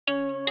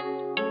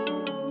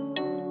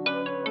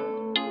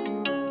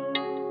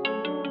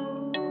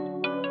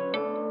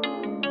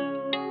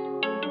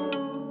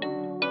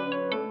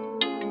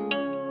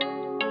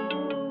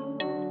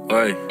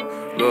Hey,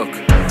 look,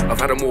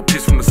 I've had them all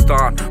pissed from the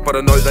start, but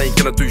I know they ain't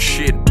gonna do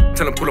shit.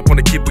 Tell them pull up on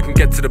a kid, we can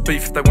get to the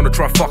beef if they wanna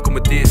try fucking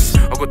with this.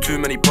 I got too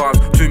many bars,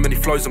 too many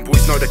flows, and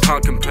boys know they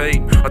can't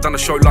compete. I done a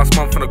show last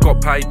month and I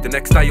got paid. The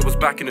next day I was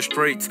back in the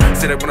streets.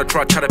 Said they wanna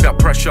try chat about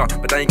pressure,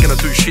 but they ain't gonna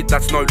do shit,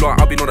 that's no lie.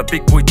 I've been on a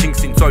big boy thing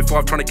since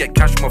 05, trying to get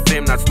cash for my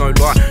fam, that's no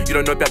lie. You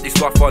don't know about this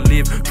life I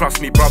live,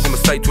 trust me bruv, I'ma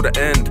stay till the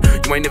end.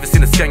 You ain't never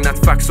seen a gang, that's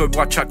fact, so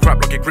why chat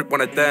crap like you grip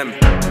one of them?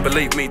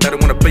 Believe me, they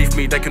don't wanna beef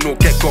me, they can all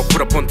get got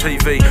put up on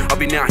TV. I've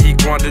been out here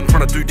grinding,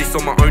 trying to do this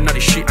on my own, now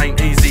this shit ain't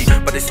easy.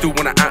 But they still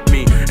wanna at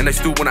me, and they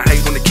still wanna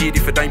hate on the kid.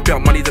 If it ain't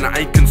about money, then I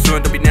ain't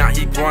concerned. I've been out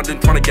here grinding,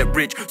 trying to get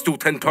rich, still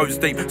 10 toes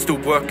deep, still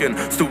working,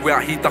 still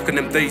out here ducking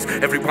them D's.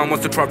 Everyone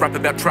wants to try rap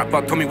about trap,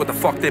 but tell me what the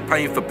fuck they're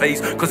paying for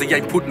peas, cause they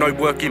ain't put no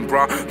work in,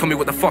 bruh. Tell me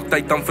what the fuck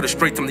they done for the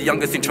streets. I'm the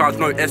youngest in charge,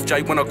 no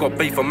SJ. When I got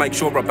beef, I make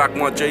sure I back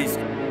my G's.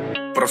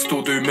 But I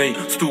still do me,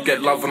 still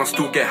get love and I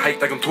still get hate.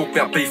 They can talk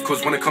about beef,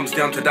 cause when it comes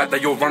down to that,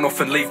 they all run off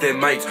and leave their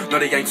mates. No,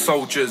 they ain't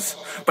soldiers,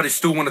 but they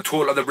still wanna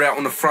talk like they're out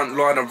on the front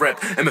line. I rep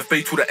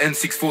MFB till the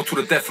N64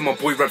 till the death of my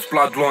boy Reps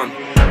Bloodline.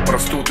 But I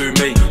still do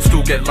me,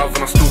 still get love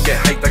and I still get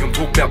hate. They can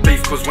talk about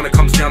beef, cause when it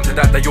comes down to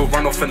that, they all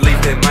run off and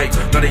leave their mates.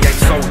 No, they ain't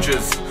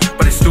soldiers,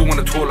 but they still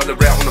wanna talk like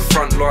they're out on the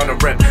front line. I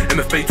rep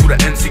MFB till the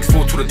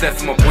N64 till the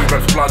death of my boy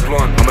Reps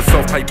Bloodline. I'm a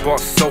self-made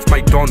boss,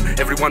 self-made don,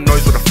 everyone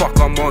knows what the fuck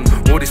I'm on.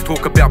 All this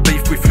talk about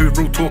beef with who,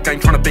 real talk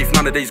ain't trying to beef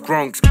none of these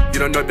gronks. You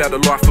don't know about the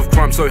life of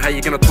crime, so how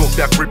you gonna talk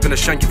about gripping a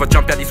shank? If I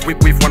jump out this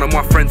whip with one of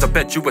my friends, I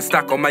bet you a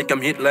stack I'll make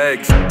them hit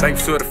legs. They ain't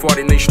certified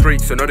in these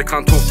streets, so no they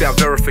can't talk about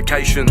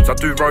verifications. I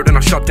do road and I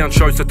shut down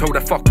shows, so tell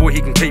that fuck boy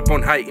he can keep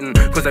on hating,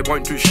 cause they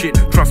won't do shit.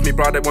 Trust me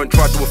bro, they won't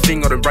try to do a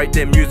thing. I don't rate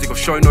their music or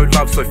show no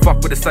love, so fuck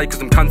what they say, cause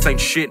them cunts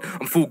ain't shit.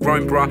 I'm full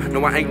grown bruh,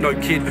 no I ain't no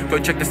kid. Go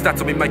check the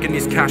stats, I've been making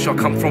this cash. I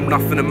come from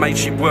nothing and made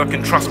shit work,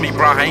 and trust me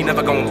bruh, I ain't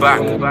never going back.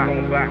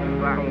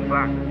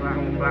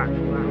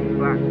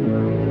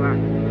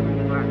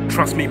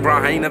 Trust me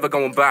bruh, I ain't never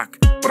going back.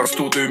 But I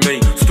still do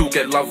me, still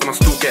get love and I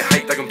still get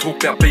hate. They can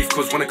talk about beef,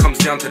 cause when it comes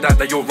down to that,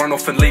 they all run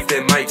off and leave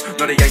their mates.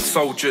 No they ain't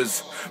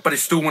soldiers, but they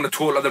still wanna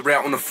talk like they're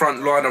out on the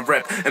front line. I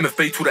rep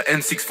MFB till the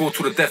N64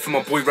 till the death of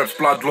my boy Reps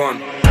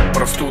Bloodline.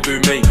 But I still do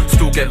me,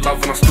 still get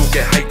love and I still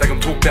get hate. They can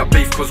talk about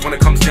beef, cause when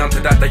it comes down to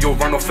that, they all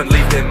run off and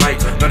leave their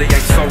mates. No they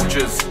ain't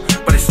soldiers,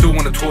 but they still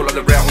wanna talk like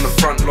they're out on the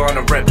front line.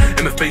 I rep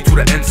MFB till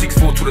the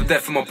N64 till the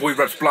death of my boy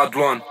Reps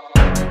Bloodline.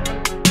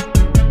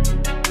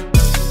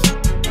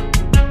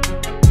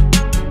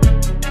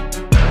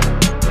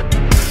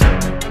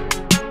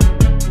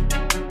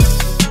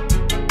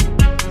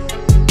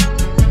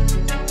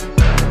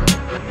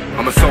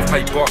 I'm a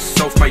self-made boss,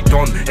 self-made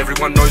don,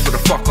 everyone knows what the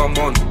fuck I'm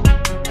on.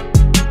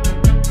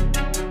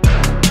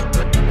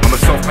 I'm a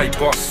self-made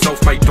boss,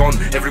 self-made don,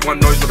 everyone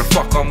knows what the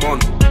fuck I'm on.